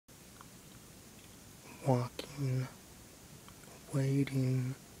walking,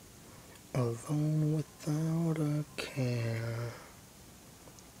 waiting, alone without a care,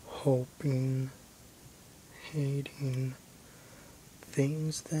 hoping, hating,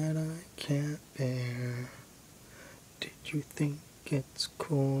 things that I can't bear. Did you think it's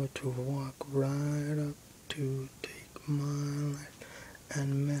cool to walk right up to take my life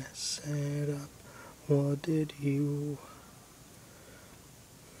and mess it up? Well, did you?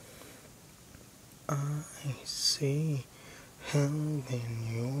 I see hell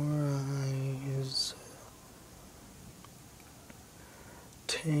in your eyes,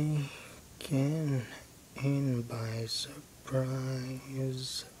 taken in by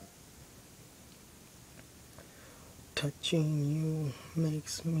surprise. Touching you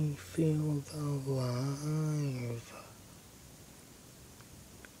makes me feel alive.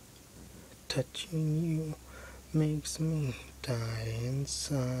 Touching you makes me die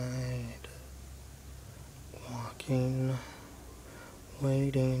inside. Walking,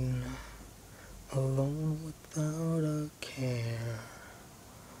 waiting, alone without a care.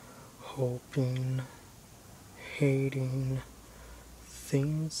 Hoping, hating,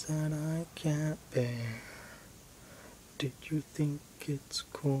 things that I can't bear. Did you think it's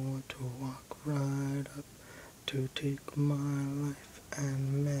cool to walk right up to take my life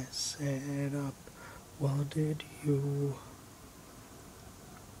and mess it up? Well, did you?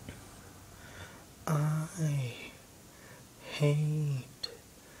 I hate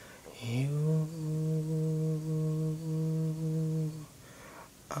you.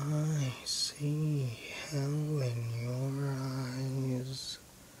 I see hell in your eyes,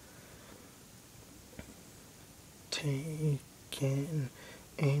 taken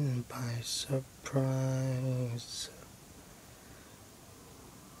in by surprise.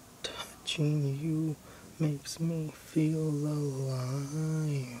 Touching you makes me feel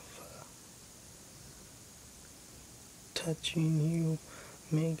alive. Touching you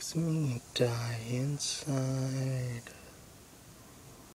makes me die inside.